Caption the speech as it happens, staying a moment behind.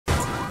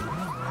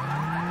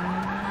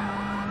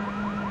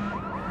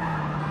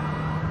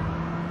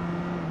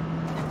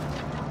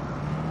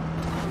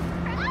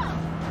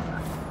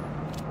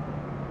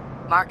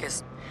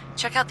Marcus,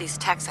 check out these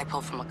texts I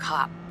pulled from a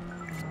cop.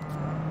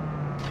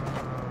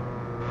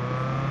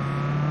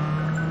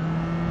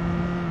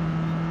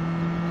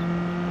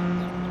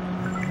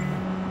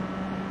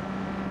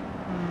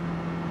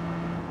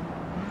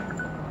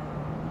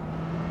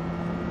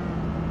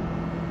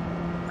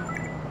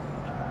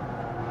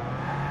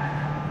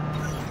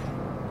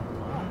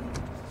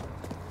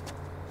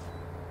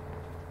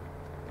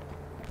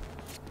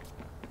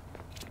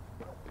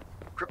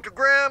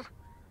 Cryptogram?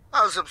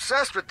 I was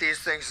obsessed with these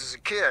things as a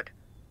kid.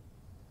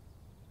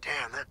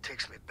 Damn, that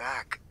takes me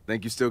back.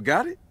 Think you still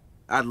got it?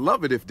 I'd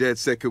love it if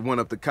DedSec could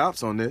one-up the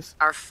cops on this.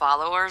 Our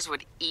followers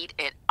would eat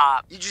it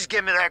up. You just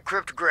give me that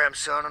cryptogram,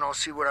 son, and I'll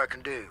see what I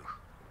can do.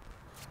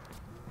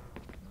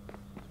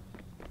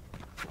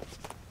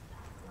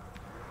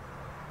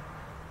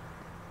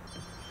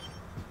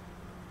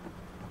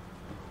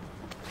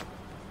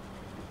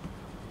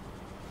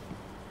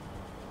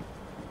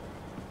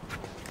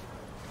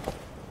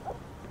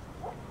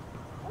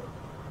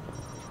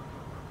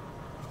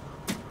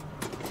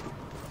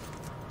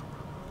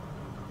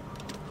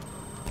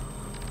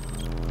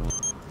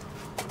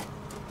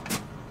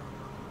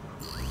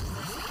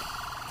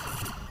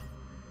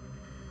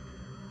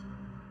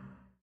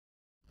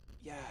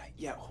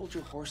 Yeah, hold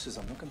your horses.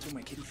 I'm looking through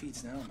my kitty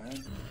feeds now,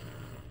 man.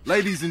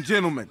 Ladies and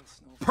gentlemen,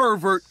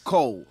 Pervert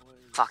Cole.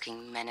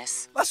 Fucking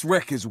menace. Let's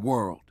wreck his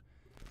world.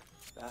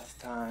 Bath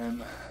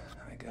time.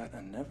 I got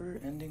a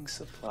never-ending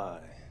supply.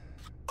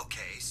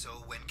 Okay, so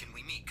when can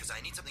we meet? Because I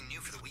need something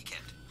new for the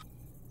weekend.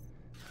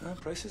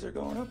 Prices are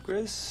going up,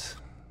 Chris.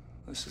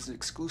 This is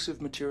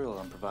exclusive material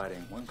I'm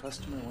providing. One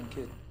customer, one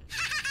kid.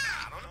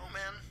 I don't know,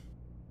 man.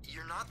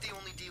 You're not the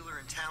only dealer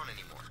in town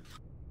anymore.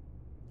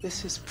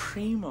 This is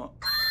primo.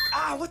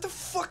 Ah, what the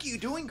fuck are you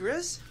doing,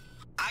 Grizz?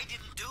 I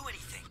didn't do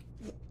anything.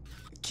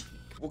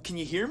 Well, can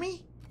you hear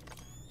me?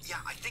 Yeah,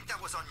 I think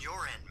that was on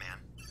your end, man.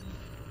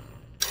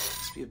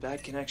 Must be a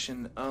bad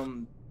connection.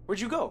 Where'd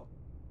you go?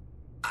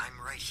 I'm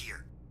right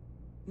here.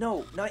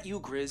 No, not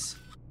you, Grizz.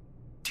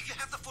 Do you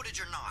have the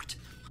footage or not?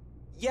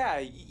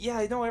 Yeah,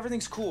 no,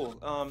 everything's cool.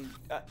 On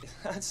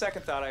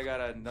second thought, I got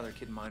another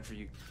kid in mind for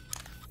you.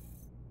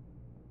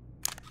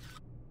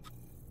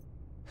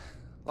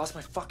 Lost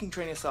my fucking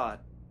train of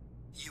thought.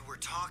 You were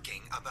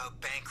talking about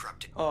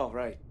bankrupting. Oh,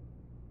 right.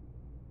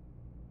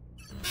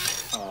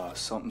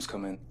 Something's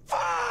coming.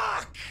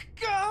 Fuck!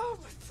 Oh,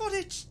 my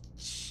footage!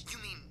 You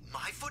mean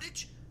my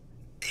footage?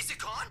 Is it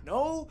gone?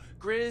 No,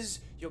 Grizz,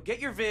 you'll get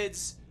your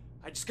vids.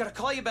 I just gotta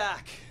call you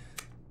back.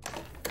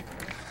 What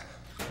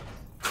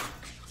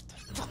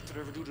the fuck did I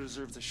ever do to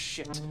deserve this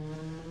shit?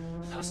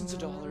 Thousands of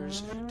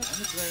dollars, down the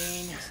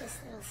drain. Just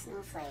little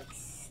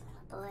snowflakes.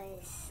 Little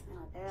boys,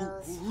 little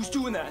girls. Who's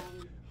doing that?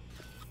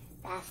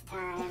 Bath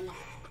time.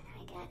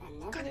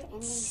 I got a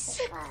never-ending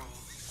supply.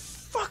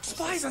 Fuck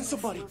spies on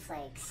somebody!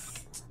 Snowflakes.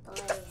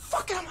 Get the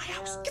fuck out of my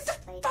house! Get the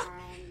fuck!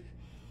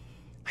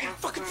 I'm gonna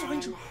fucking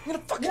find you! I'm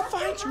gonna fucking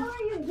find you!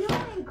 What are you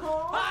doing,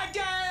 Cole? I'm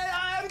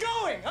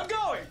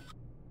going!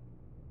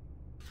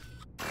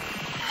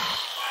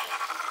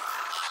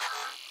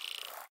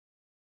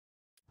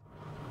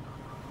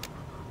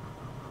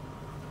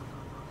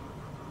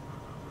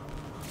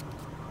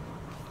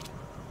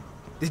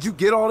 Did you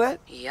get all that?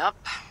 Yup.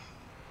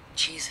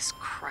 Jesus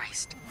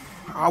Christ.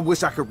 I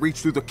wish I could reach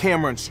through the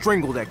camera and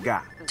strangle that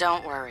guy.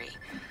 Don't worry.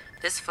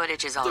 This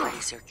footage is already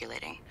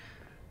circulating.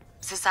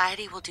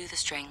 Society will do the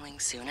strangling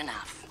soon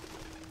enough.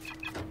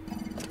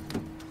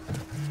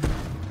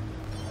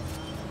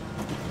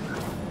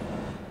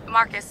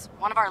 Marcus,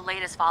 one of our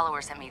latest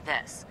followers sent me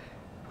this.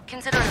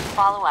 Consider it a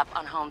follow-up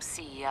on Haum's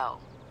CEO.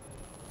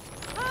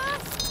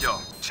 Yo,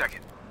 check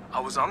it. I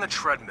was on the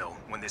treadmill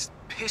when this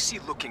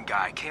pissy-looking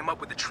guy came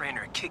up with the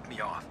trainer and kicked me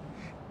off.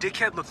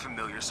 Dickhead looked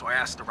familiar, so I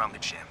asked around the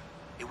gym.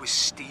 It was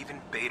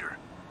Steven Bader,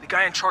 the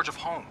guy in charge of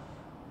Haum.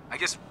 I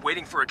guess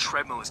waiting for a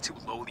treadmill is too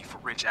lowly for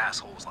rich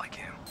assholes like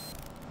him.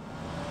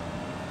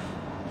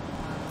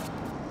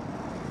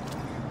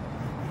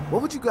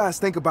 What would you guys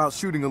think about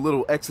shooting a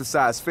little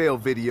exercise fail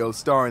video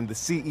starring the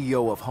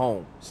CEO of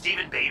Haum?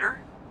 Steven Bader?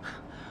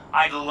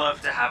 I'd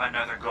love to have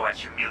another go at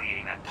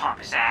humiliating that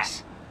pompous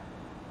ass.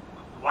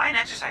 Why an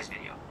exercise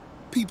video?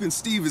 Peepin'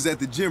 Steve is at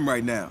the gym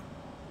right now.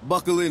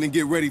 Buckle in and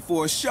get ready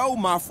for a show,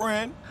 my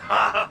friend.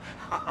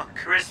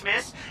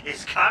 Christmas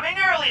is coming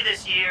early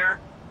this year.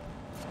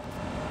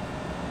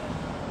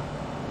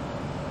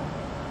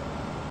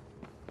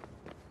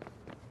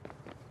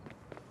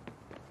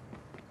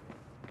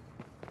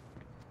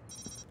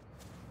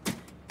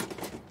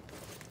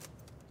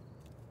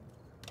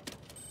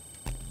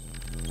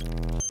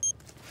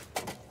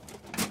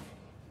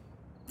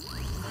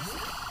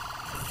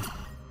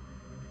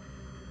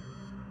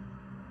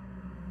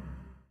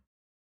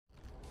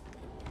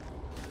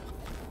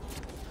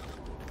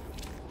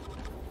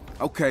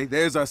 Okay,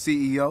 there's our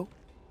CEO.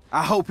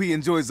 I hope he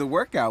enjoys the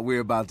workout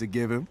we're about to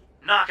give him.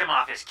 Knock him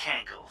off his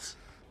cankles.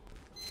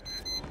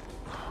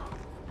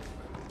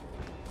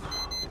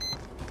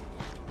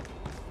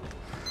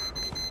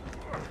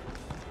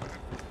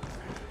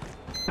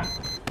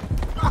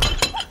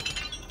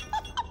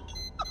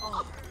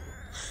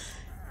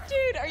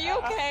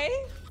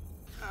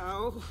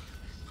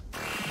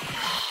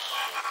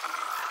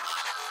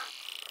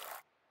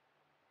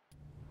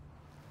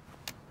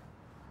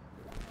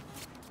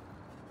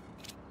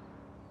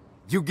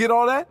 You get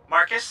all that?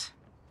 Marcus,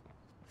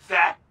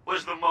 that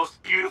was the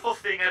most beautiful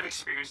thing I've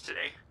experienced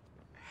today.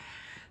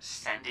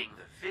 Sending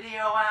the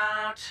video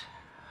out.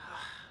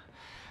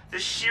 The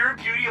sheer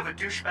beauty of a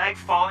douchebag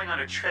falling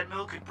on a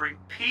treadmill could bring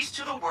peace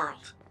to the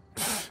world.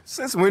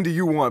 Since when do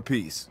you want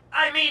peace?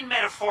 I mean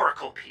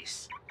metaphorical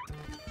peace.